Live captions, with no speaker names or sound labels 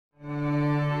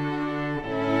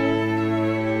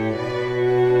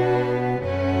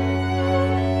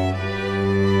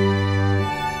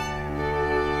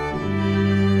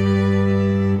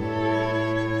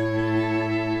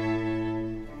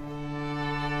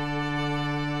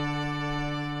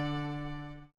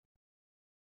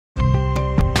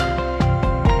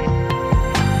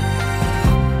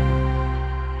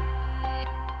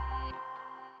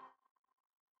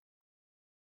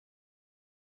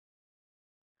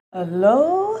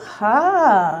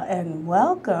Aloha and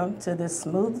welcome to the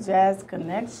Smooth Jazz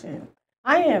Connection.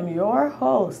 I am your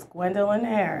host, Gwendolyn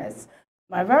Harris.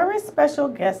 My very special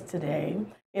guest today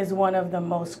is one of the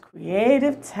most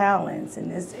creative talents in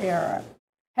this era,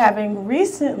 having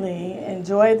recently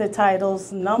enjoyed the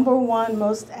titles number one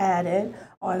most added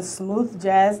on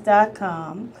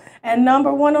smoothjazz.com and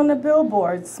number one on the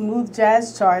Billboard Smooth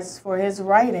Jazz charts for his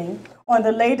writing on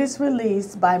the latest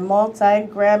release by multi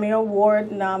Grammy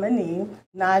Award nominee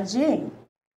Najee.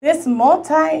 This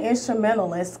multi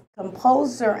instrumentalist,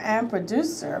 composer, and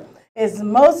producer is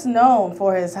most known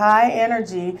for his high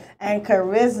energy and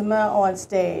charisma on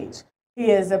stage. He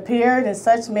has appeared in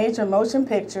such major motion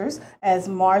pictures as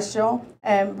Marshall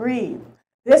and Breathe.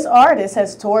 This artist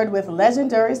has toured with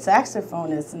legendary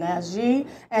saxophonist Najee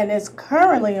and is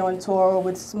currently on tour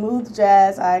with smooth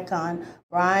jazz icon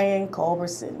Brian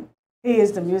Culberson. He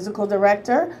is the musical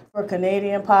director for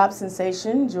Canadian pop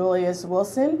sensation Julius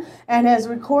Wilson and has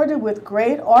recorded with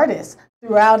great artists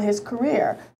throughout his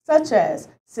career, such as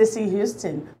Cissy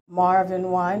Houston, Marvin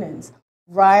Winans,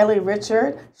 Riley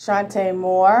Richard, Shantae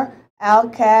Moore,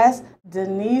 Outkast,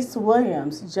 Denise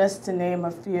Williams, just to name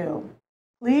a few.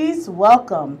 Please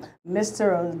welcome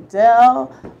Mr.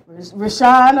 Odel,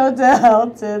 Rishon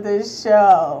Odel, to the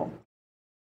show.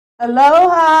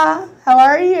 Aloha, how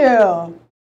are you?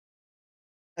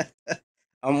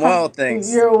 I'm well,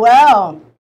 thanks. You're well.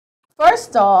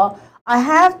 First of all, I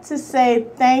have to say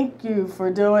thank you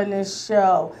for doing this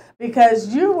show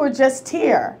because you were just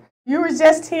here. You were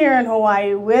just here in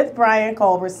Hawaii with Brian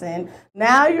Culberson.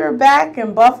 Now you're back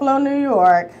in Buffalo, New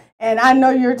York, and I know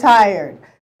you're tired.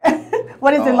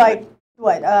 What is it Oh, like?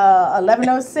 What,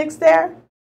 11:06 there?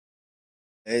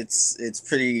 it's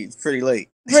pretty late.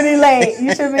 Pretty late.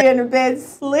 You should be in the bed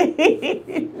sleep.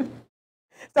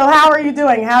 So how are you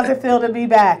doing? How's it feel to be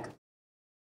back?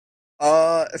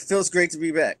 It feels great to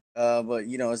be back. But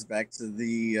it's back to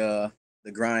the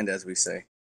grind, as we say.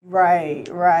 Right,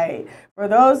 right. For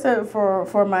those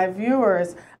for my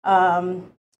viewers,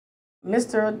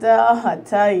 Mr. Odell, I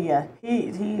tell you, he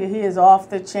is off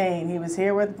the chain. He was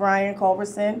here with Brian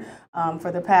Culberson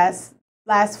for the past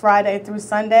last Friday through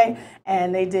Sunday,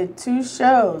 and they did two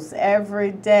shows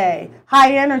every day.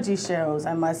 High energy shows,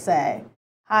 I must say.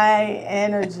 High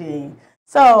energy.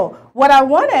 So, what I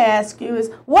want to ask you is,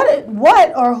 what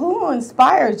or who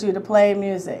inspired you to play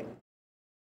music?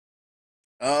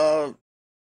 Uh,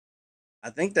 I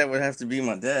think that would have to be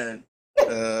my dad.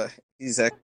 Uh, he's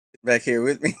actually back here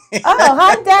with me. Oh,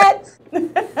 hi, Dad.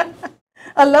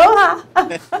 Aloha.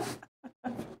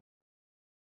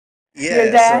 Your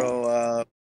Yeah. dad.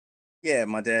 Yeah,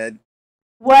 my dad.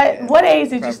 Yeah. What age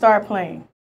did you Probably. start playing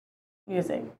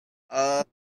music? Uh,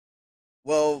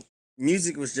 well,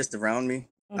 music was just around me.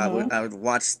 Mhm. I would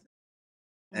watch,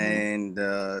 Mhm. and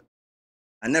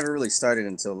I never really started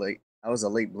until late. I was a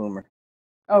late bloomer.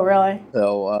 Oh, really?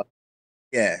 So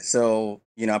yeah, so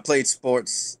I played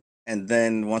sports, and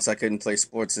then once I couldn't play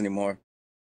sports anymore,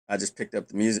 I just picked up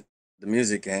the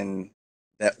music, and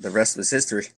that the rest was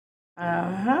history.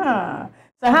 Uh huh.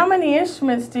 So, how many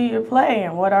instruments do you play,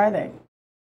 and what are they?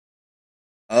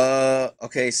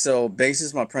 Okay, so bass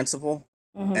is my principal,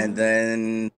 and Mhm.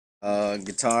 then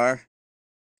guitar,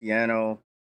 piano,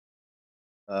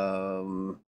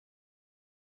 um,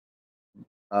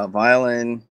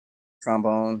 violin,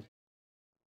 trombone,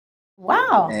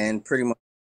 Wow. and pretty much,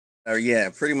 or yeah,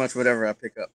 pretty much whatever I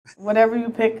pick up. Whatever you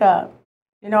pick up.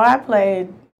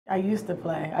 I used to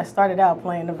play. I started out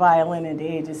playing the violin at the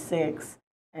age of 6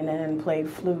 and then played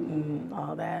flute and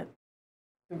all that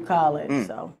through college. Mm,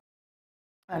 So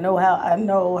I know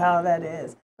how that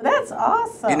is. But that's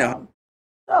you know, awesome.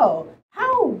 So,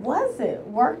 how was it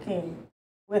working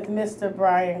with Mr.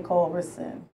 Brian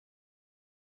Culberson?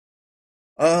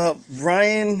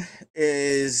 Brian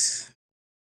is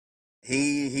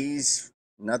he's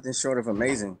nothing short of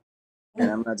amazing, and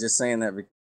I'm not just saying that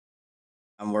because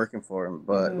I'm working for him,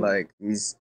 but Mhm. like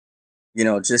he's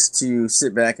just to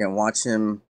sit back and watch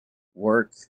him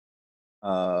work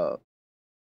uh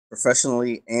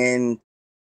professionally and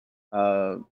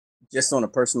uh just on a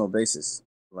personal basis.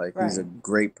 Like he's a Right.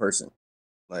 great person.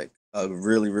 Like a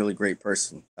really, really great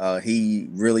person. He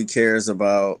really cares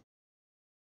about,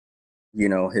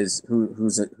 his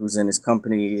who's in his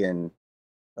company, and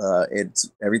it's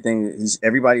everything. He's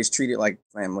everybody's treated like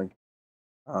family.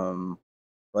 Um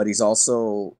but he's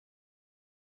also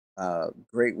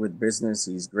great with business.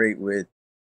 He's great with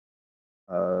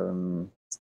um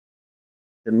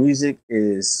the music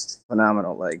is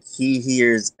phenomenal. Like he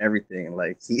hears everything.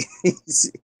 Like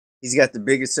he's got the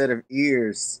biggest set of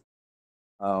ears.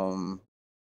 Um,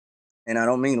 and I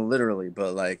don't mean literally,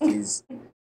 but like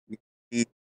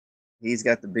he's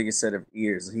got the biggest set of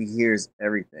ears. He hears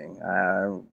everything.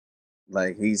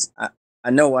 Like I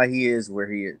know why he is where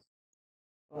he is.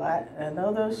 Well, I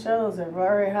know those shows are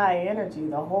very high energy.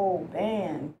 The whole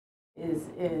band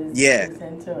Yeah, is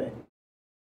into it.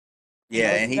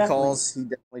 yeah, and Most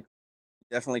definitely. he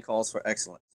definitely calls for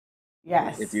excellence.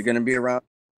 If you're Yes. gonna be around,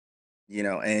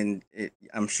 and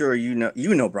I'm sure you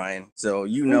know Brian, so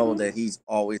you know Mhm. that he's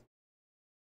always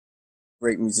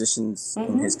great musicians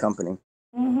in his Mhm. company,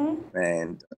 Mhm.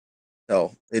 and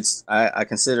so I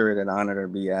consider it an honor to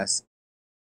be asked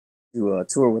to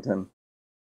tour with him.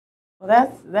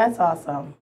 Well, that's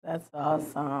awesome. That's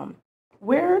awesome.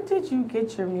 Where did you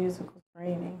get your musical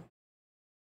training?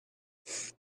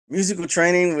 Musical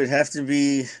training would have to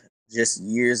be just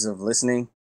years of listening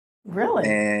Really?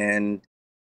 and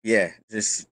yeah,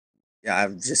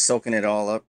 I'm just soaking it all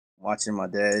up, watching my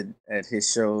dad at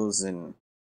his shows, and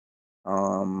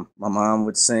my mom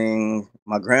would sing.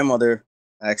 My grandmother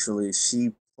actually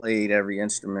she played every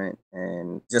instrument,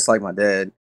 and just like my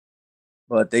dad,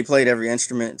 but they played every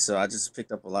instrument, so I just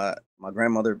picked up a lot. My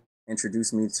grandmother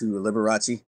introduced me to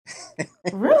Liberace,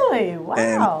 Really? and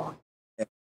Wow.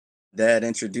 dad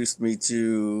introduced me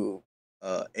to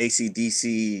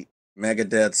ACDC,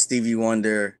 Megadeth, Stevie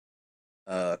Wonder,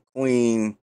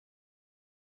 Queen,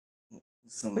 So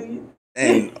some you-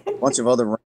 and a bunch of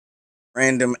other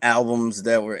random albums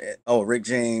that were Rick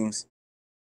James,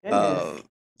 Goodness. uh,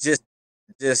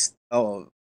 just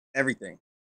everything,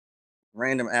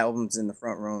 random albums in the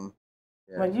front room.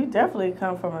 Yeah, Well, you definitely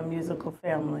come from a musical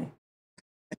family.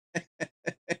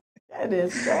 That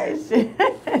is crazy.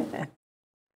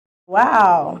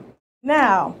 Wow.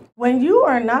 Now, when you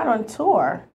are not on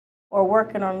tour or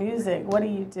working on music, what do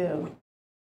you do?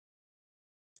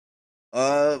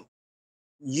 uh,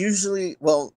 usually,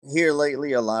 well, here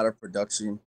lately, a lot of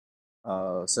production.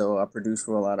 So I produce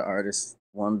for a lot of artists.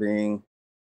 One being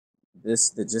this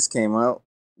that just came out,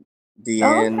 Oh,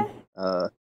 Deanne.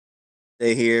 okay.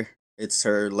 Stay here. It's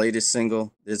her latest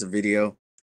single. There's a video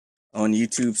on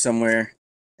YouTube somewhere,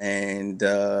 and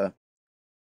I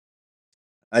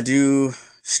do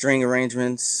string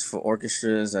arrangements for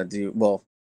orchestras. I do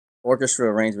orchestra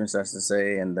arrangements, I should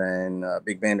say, and then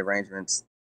big band arrangements.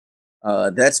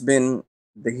 That's been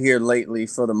the here lately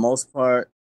for the most part.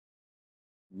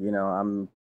 I'm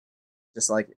just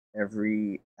like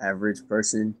every average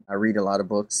person. I read a lot of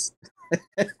books.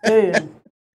 Good.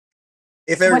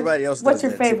 If What everybody else What's does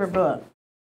your that too. favorite book?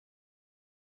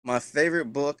 My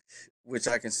favorite book, which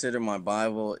I consider my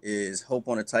Bible, is Hope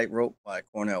on a Tightrope by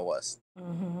Cornell West.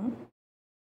 Hmm.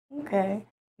 Okay.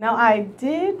 Now, I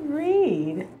did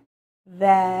read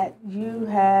that you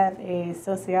have a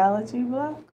sociology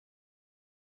blog.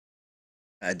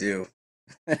 I do.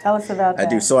 Tell us about I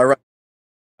do. that. So I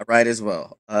write as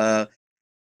well. I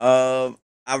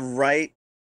write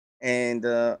and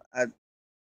I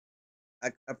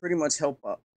pretty much help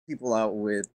people out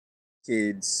with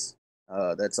kids.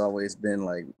 That's always been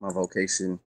like my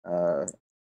vocation.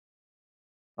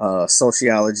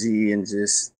 Sociology and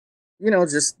just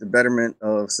just the betterment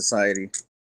of society.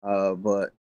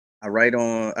 But I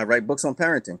write books on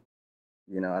parenting.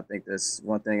 I think that's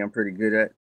one thing I'm pretty good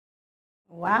at.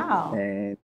 Wow.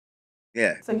 And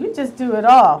yeah, So you just do it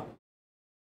all.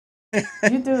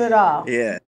 You do it all.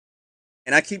 yeah.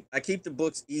 And I keep the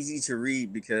books easy to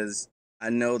read because I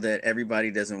know that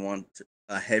everybody doesn't want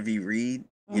a heavy read.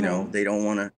 Hmm. They don't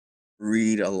want to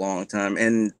read a long time,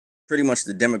 and pretty much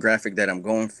the demographic that I'm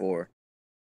going for,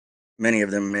 many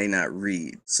of them may not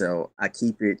read. So I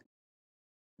keep it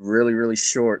really, really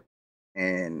short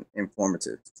and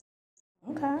informative.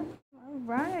 Okay. All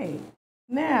right.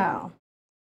 Now,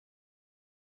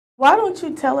 why don't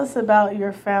you tell us about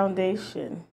your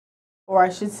foundation, or I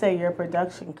should say your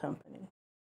production company?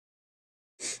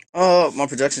 My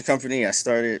production company I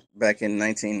started back in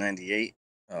 1998,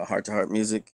 Heart to Heart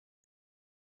Music.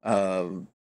 Um,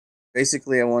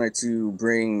 Basically, I wanted to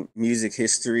bring music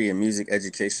history and music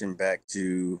education back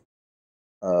to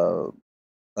uh,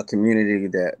 a community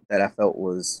that I felt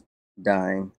was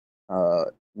dying. Uh,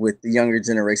 with the younger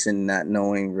generation not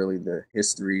knowing really the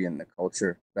history and the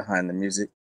culture behind the music,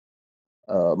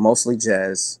 mostly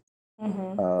jazz.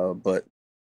 Hmm. But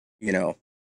you know,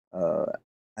 uh,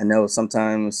 I know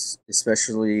sometimes,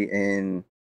 especially in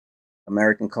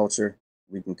American culture,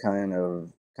 we can kind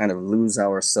of lose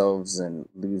ourselves and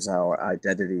lose our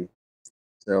identity.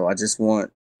 So I just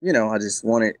wanted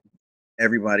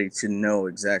everybody to know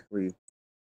exactly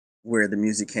where the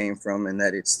music came from and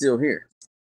that it's still here.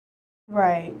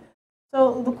 Right.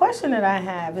 So the question that I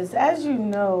have is, as you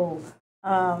know,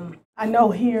 I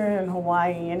know here in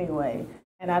Hawaii anyway,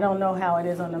 And I don't know how it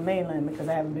is on the mainland because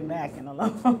I haven't been back in a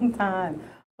long time.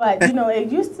 But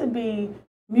it used to be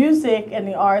music and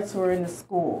the arts were in the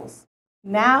schools.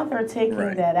 Now they're taking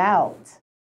Right. that out.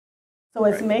 So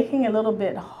it's Right. making it a little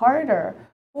bit harder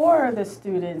for the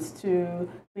students to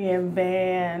be in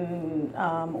band,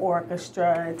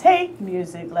 orchestra, and take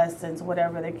music lessons,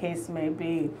 whatever the case may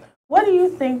be. What do you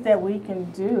think that we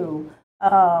can do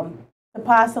to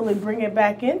possibly bring it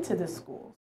back into the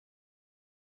schools?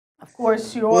 Of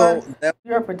course, Well,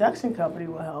 your production company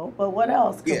will help, but what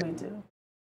else could yeah, we do?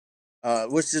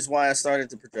 which is why I started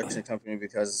the production company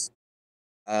because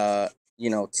uh,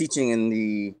 teaching in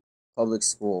the public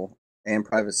school and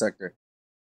private sector,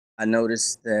 I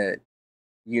noticed that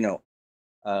you know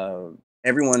uh,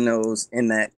 everyone knows in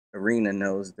that arena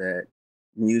knows that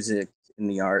music and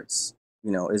the arts,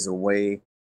 is a way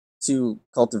to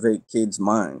cultivate kids'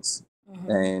 minds, Hmm.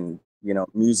 and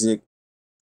music,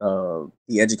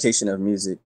 the education of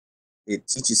music, it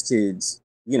teaches kids,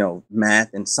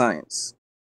 math and science,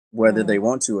 whether they Hmm.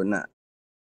 want to or not.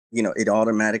 It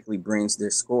automatically brings their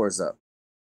scores up.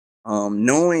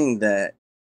 Knowing that,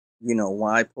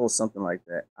 why pull something like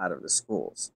that out of the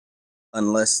schools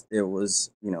unless there was,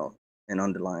 an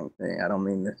underlying thing. I don't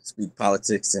mean to speak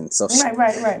politics and Right,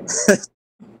 right, right, right.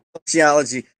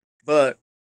 sociology, but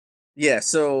yeah.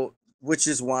 So, which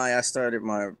is why I started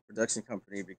my production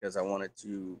company because I wanted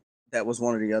to. That was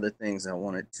one of the other things I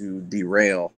wanted to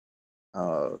derail.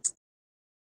 Uh,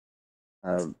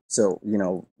 so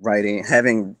writing,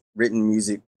 having written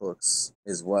music books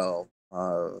as well,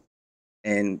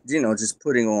 and just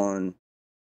putting on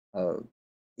uh,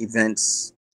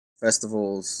 events,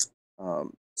 festivals,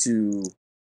 to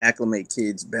acclimate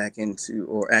kids back into,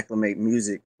 or acclimate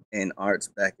music and arts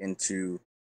back into,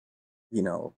 you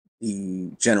know, the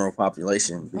general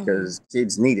population Hmm. because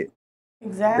kids need it.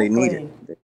 They need it. Exactly.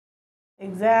 Yeah.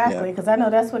 Exactly, because I know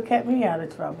that's what kept me out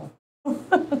of trouble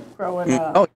growing Oh,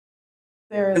 up.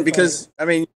 and Seriously. because I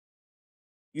mean,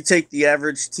 you take the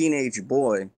average teenage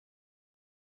boy,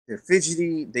 they're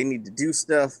fidgety. They need to do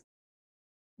stuff.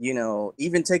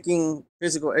 Even taking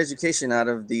physical education out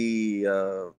of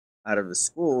the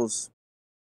schools,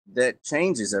 that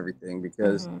changes everything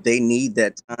because Hmm. they need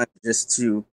that time just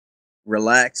to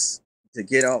relax, to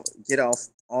get off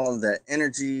all of that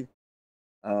energy,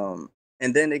 um,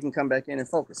 and then they can come back in and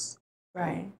focus.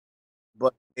 Right.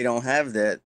 But they don't have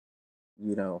that,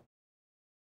 you know.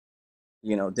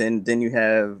 Then you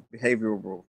have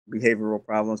behavioral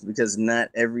problems because not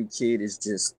every kid is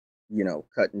just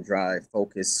cut and dry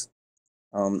focus.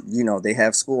 They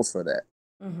have schools for that,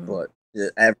 Hmm. but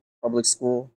the average public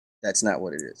school, that's not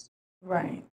what it is.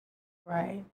 Right.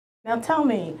 Right. Now tell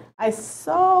me, I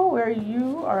saw where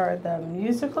you are the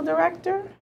musical director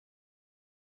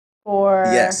for.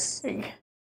 Yes,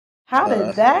 How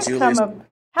did that come Julius. up?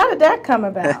 How did that come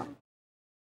about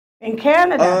in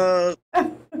Canada? uh,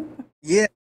 yeah.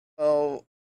 So,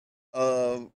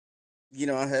 um,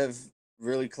 I have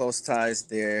really close ties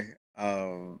there.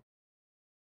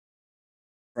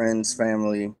 Friends,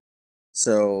 family.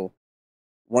 So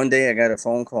one day I got a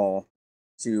phone call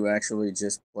to actually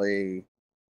just play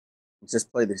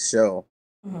the show,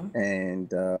 Hmm.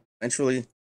 and eventually,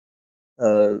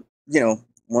 uh, you know,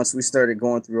 once we started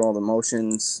going through all the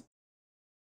motions,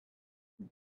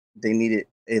 they needed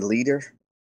a leader,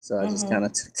 so I just kind Hmm.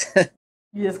 of took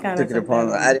You just kind of took it took that upon.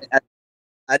 on.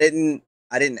 I didn't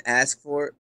I didn't ask for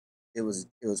it. It was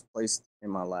placed in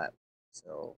my lap.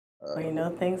 So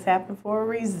Well, things happen for a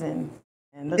reason,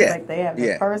 and looks yeah, like they have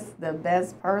yeah, the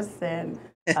best person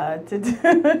to do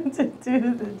to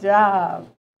do the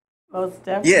job. Most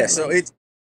yeah. So definitely. it's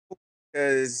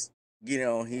because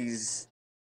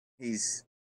he's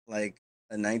like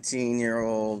a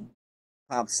 19-year-old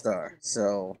pop star.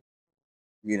 So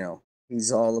you know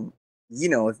he's all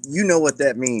if you know what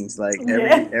that means. Like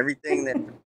Yeah. everything that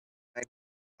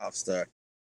pop star,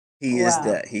 he is Wow.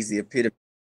 that. He's the epitome.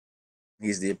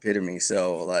 He's the epitome.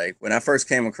 So like when I first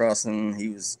came across him, he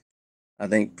was, I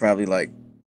think, probably like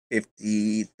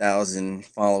 50,000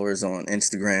 followers on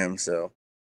Instagram. So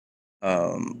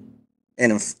um,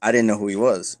 and if, I didn't know who he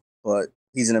was, but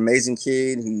he's an amazing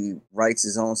kid. He writes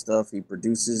his own stuff. He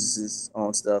produces his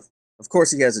own stuff. Of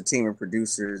course, he has a team of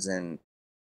producers and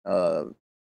uh,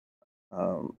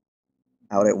 um,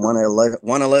 out at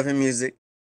 111 Music.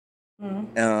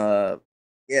 Mhm. Uh,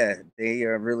 yeah, they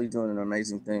are really doing an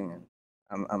amazing thing,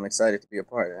 and I'm excited to be a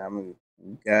part of it. I mean,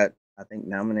 we got, I think,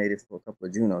 nominated for a couple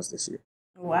of Junos this year.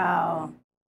 Wow.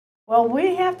 Well,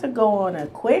 we have to go on a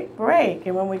quick break,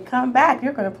 and when we come back,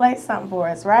 you're going to play something for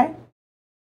us, right?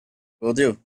 We'll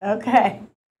do. Okay.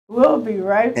 We'll be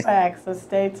right back, so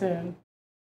stay tuned.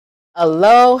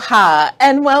 Aloha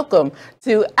and welcome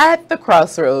to At the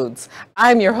Crossroads.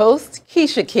 I'm your host,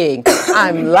 Keisha King.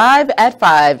 I'm live at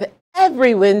 5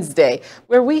 every Wednesday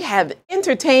where we have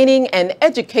entertaining and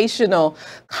educational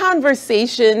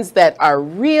conversations that are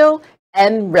real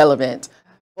and relevant,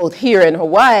 both here in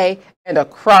Hawaii and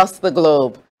across the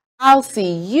globe. I'll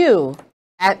see you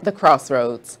at the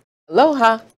Crossroads.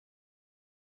 Aloha.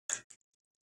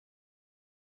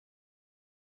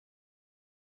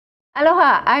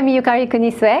 Aloha, I'm Yukari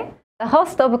Kunisue, the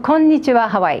host of Konnichiwa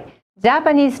Hawaii,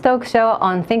 Japanese talk show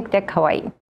on ThinkTech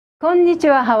Hawaii.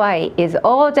 Konnichiwa Hawaii is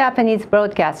all Japanese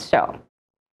broadcast show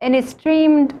and is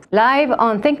streamed live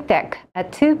on ThinkTech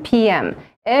at 2 p.m.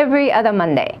 every other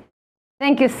Monday.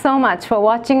 Thank you so much for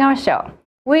watching our show.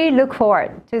 We look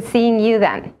forward to seeing you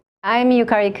then. I'm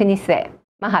Yukari Kunisue.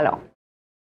 Mahalo.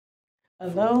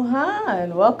 Aloha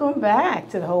and welcome back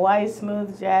to the Hawaii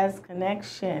Smooth Jazz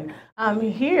Connection. I'm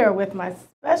here with my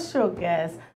special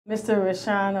guest, Mr.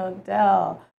 Rishon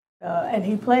Odel, and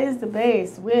he plays the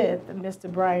bass with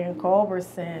Mr. Brian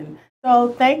Culberson. So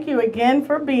thank you again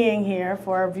for being here.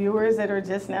 For our viewers that are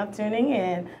just now tuning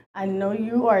in, I know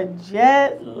you are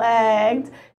jet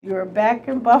lagged. You're back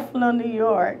in Buffalo, New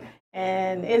York,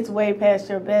 and it's way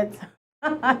past your bedtime.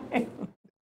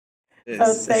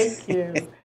 So thank you.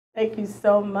 Thank you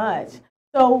so much.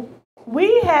 So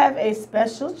we have a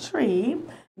special treat.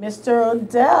 Mr.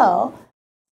 Odel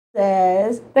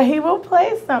says that he will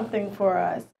play something for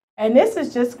us. And this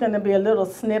is just going to be a little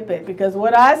snippet because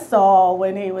what I saw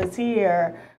when he was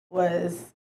here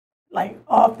was like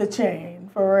off the chain,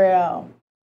 for real.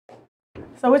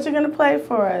 So what you going to play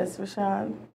for us,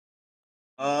 Rishon?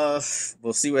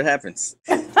 We'll see what happens.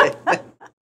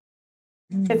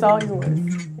 It's all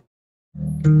yours.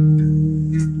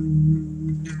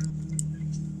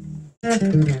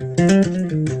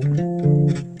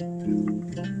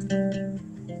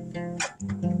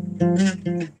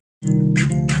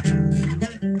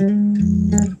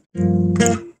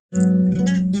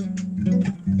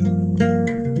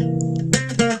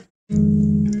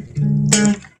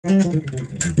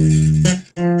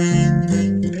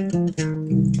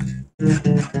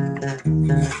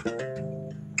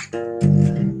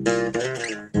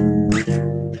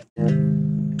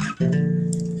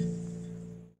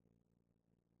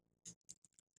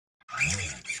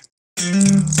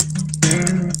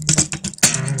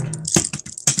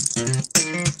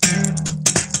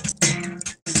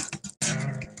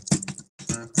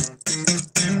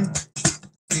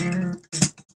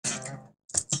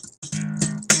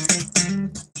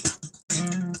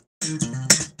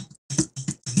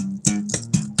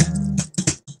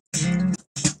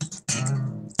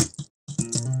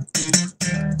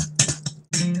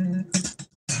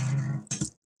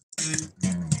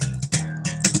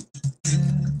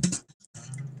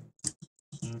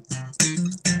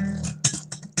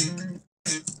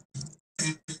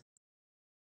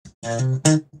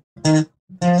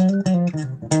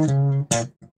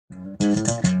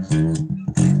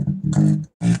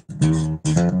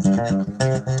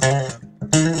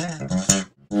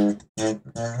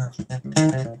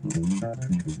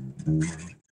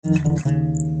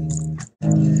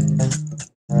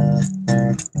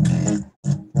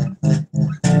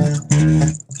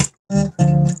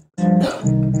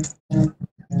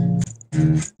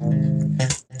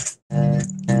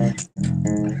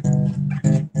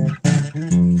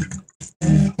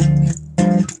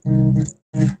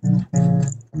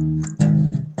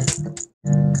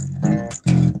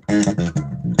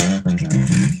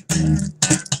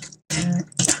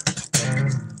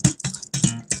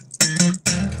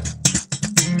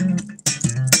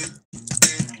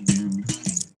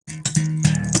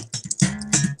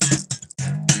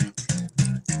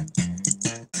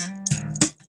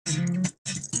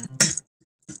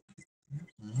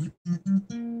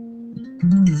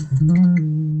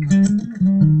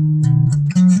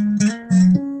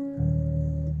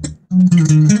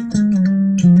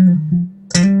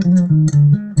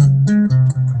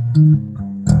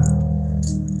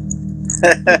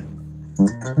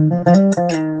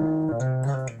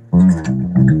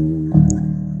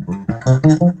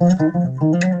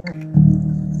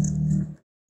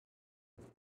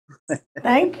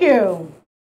 Thank you.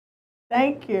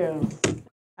 Thank you.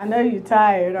 I know you're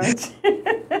tired, aren't you?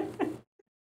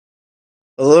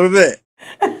 A little bit.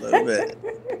 A little bit.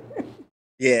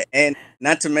 Yeah, and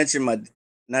not to mention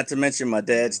my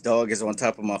dad's dog is on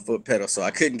top of my foot pedal, so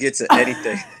I couldn't get to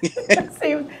anything.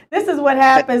 See, this is what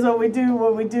happens when we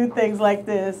do things like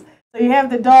this. So you have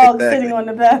the dog Exactly. sitting on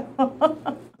the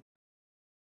pedal.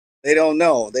 They don't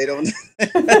know. They don't.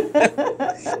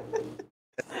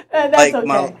 That's Like okay.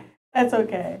 my That's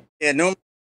okay. yeah.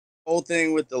 whole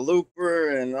thing with the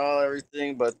looper and all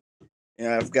everything, but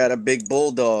I've got a big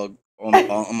bulldog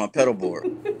on my pedal board.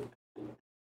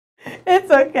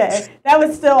 It's okay. That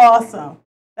was still awesome.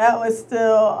 That was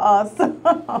still awesome.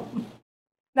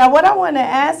 Now, what I want to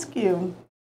ask you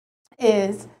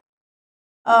is,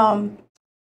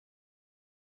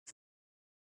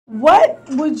 what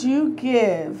would you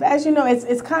give? As you know,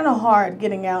 it's kind of hard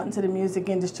getting out into the music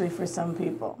industry for some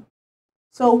people.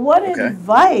 So, what Okay.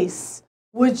 advice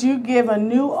would you give a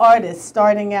new artist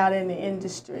starting out in the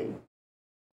industry?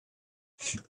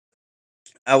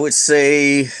 I would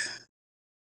say,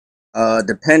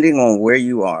 depending on where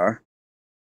you are,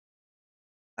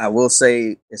 I will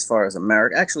say as far as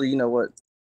America, actually, you know what?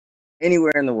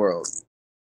 Anywhere in the world,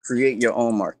 create your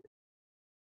own market.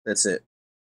 That's it.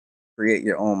 Create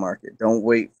your own market. Don't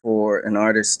wait for an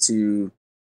artist to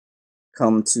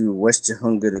come to West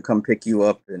Jahunga to come pick you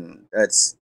up, and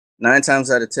that's 9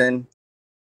 times out of 10,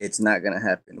 it's not gonna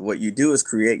happen. What you do is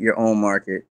create your own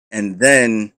market, and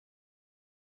then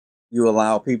you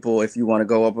allow people, if you want to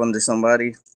go up under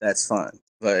somebody, that's fine.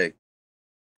 Like,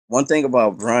 one thing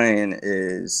about Brian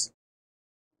is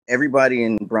everybody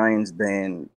in Brian's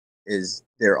band is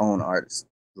their own artist.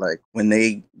 Like, when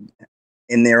they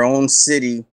in their own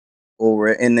city or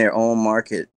in their own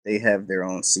market, they have their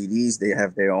own CDs, they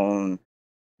have their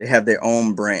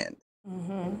own brand.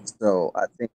 Mm-hmm. So I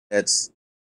think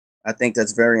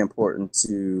that's very important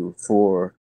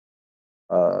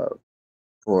uh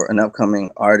for an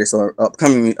upcoming artist or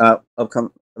upcoming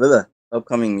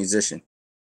musician.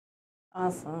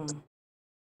 Awesome.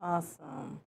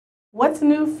 Awesome. What's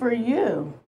new for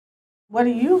you? What do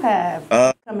you have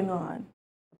Uh, coming on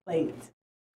the plate?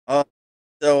 uh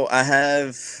so I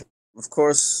have, of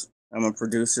course, I'm a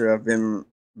producer. I've been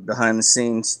behind the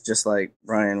scenes just like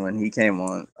Brian when he came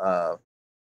on.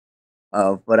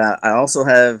 But I also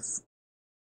have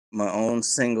my own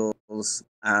singles.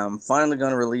 I'm finally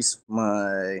gonna release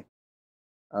my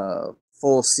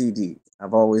full CD.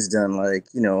 I've always done, like,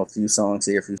 a few songs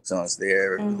here, a few songs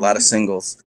there, a lot of Mm-hmm.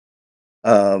 singles.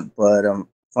 But I'm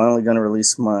finally gonna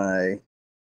release my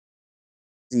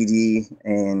CD,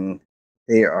 and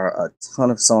there are a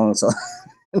ton of songs on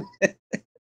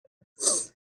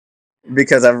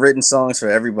because I've written songs for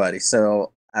everybody.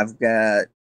 So I've got,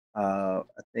 I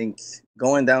think,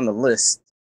 going down the list.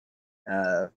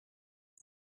 Uh,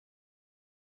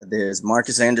 there's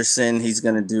Marcus Anderson. He's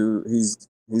gonna do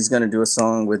a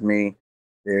song with me.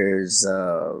 There's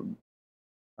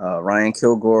Ryan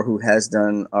Kilgore, who has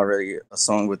done already a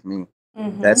song with me.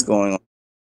 That's Mm-hmm. going on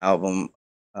the album.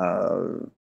 Uh,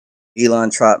 Elon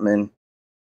Trotman,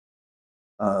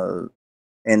 uh,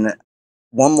 and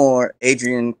one more,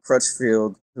 Adrian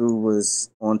Crutchfield, who was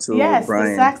on tour with Yes, the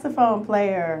Brian. saxophone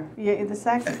player. Yeah, the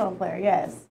saxophone player.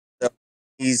 Yes. So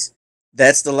he's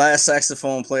that's the last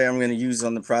saxophone player I'm going to use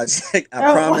on the project. I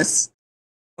Oh. promise.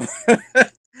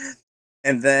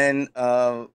 And then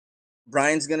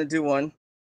Brian's going to do one.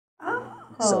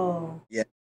 So Oh. yeah,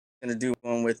 going to do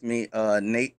one with me.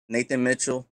 Nathan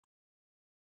Mitchell,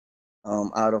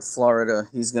 out of Florida,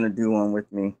 he's going to do one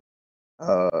with me.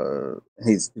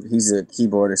 He's a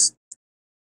keyboardist,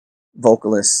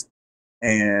 vocalist,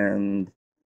 and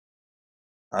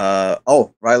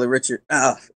Riley Richard.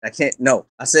 I can't. No,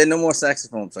 I said no more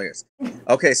saxophone players.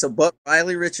 Okay, so but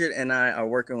Riley Richard and I are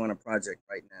working on a project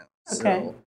right now, Okay.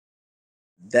 so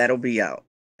that'll be out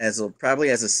probably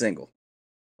as a single.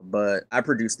 But I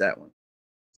produced that one,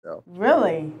 so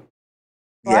Really?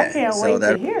 Well, I yeah. can't So wait to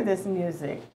that hear this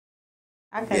music.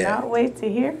 I yeah cannot wait to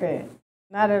hear it.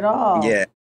 Not at all. yeah.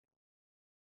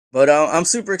 But I'm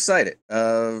super excited.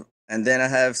 And then I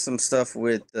have some stuff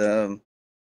with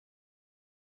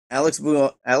Alex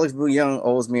Boo Young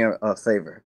owes me a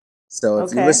favor. So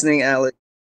if you're Okay. listening, Alex,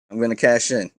 I'm gonna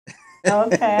cash in.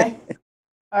 Okay.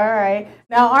 All right.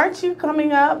 Now, aren't you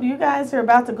coming up? You guys are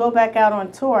about to go back out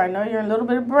on tour. I know you're in a little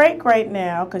bit of break right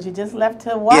now because you just left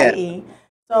Yeah, Hawaii.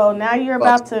 So now you're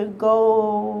about about to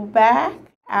go back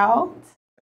out,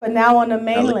 but now on the LA.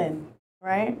 mainland,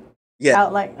 right? Yeah,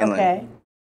 Out like, inland, okay. So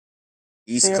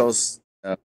East you're Coast,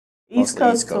 East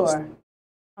mostly East Coast Coast. tour.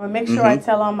 I'm gonna make sure I Mm-hmm.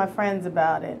 tell all my friends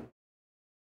about it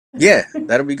Yeah,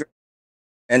 that'll be great.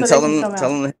 And so they can come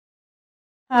out.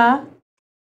 Huh?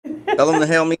 tell them to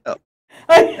hail me up.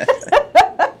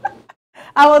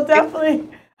 I will definitely,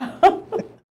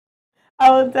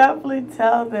 I will definitely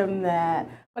tell them that.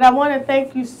 But I want to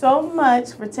thank you so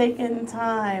much for taking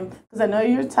time, because I know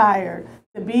you're tired,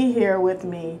 to be here with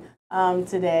me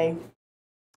today.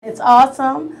 It's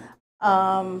awesome.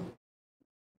 Um,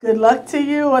 Good luck to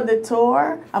you on the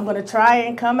tour. I'm going to try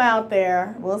and come out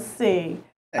there. We'll see.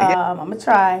 Yeah, I'm going to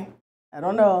try. I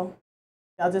don't know.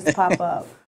 I'll just pop up.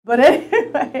 But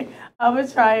anyway, I will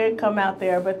try and come out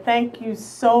there. But thank you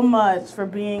so much for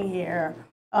being here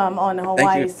on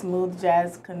Hawaii Smooth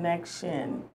Jazz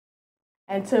Connection.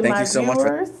 And to my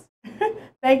viewers,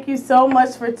 thank you so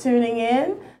much for tuning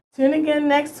in. Tune again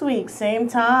next week, same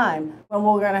time, when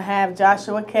we're going to have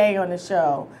Joshua K on the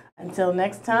show. Until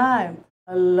next time,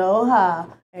 aloha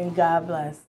and God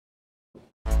bless.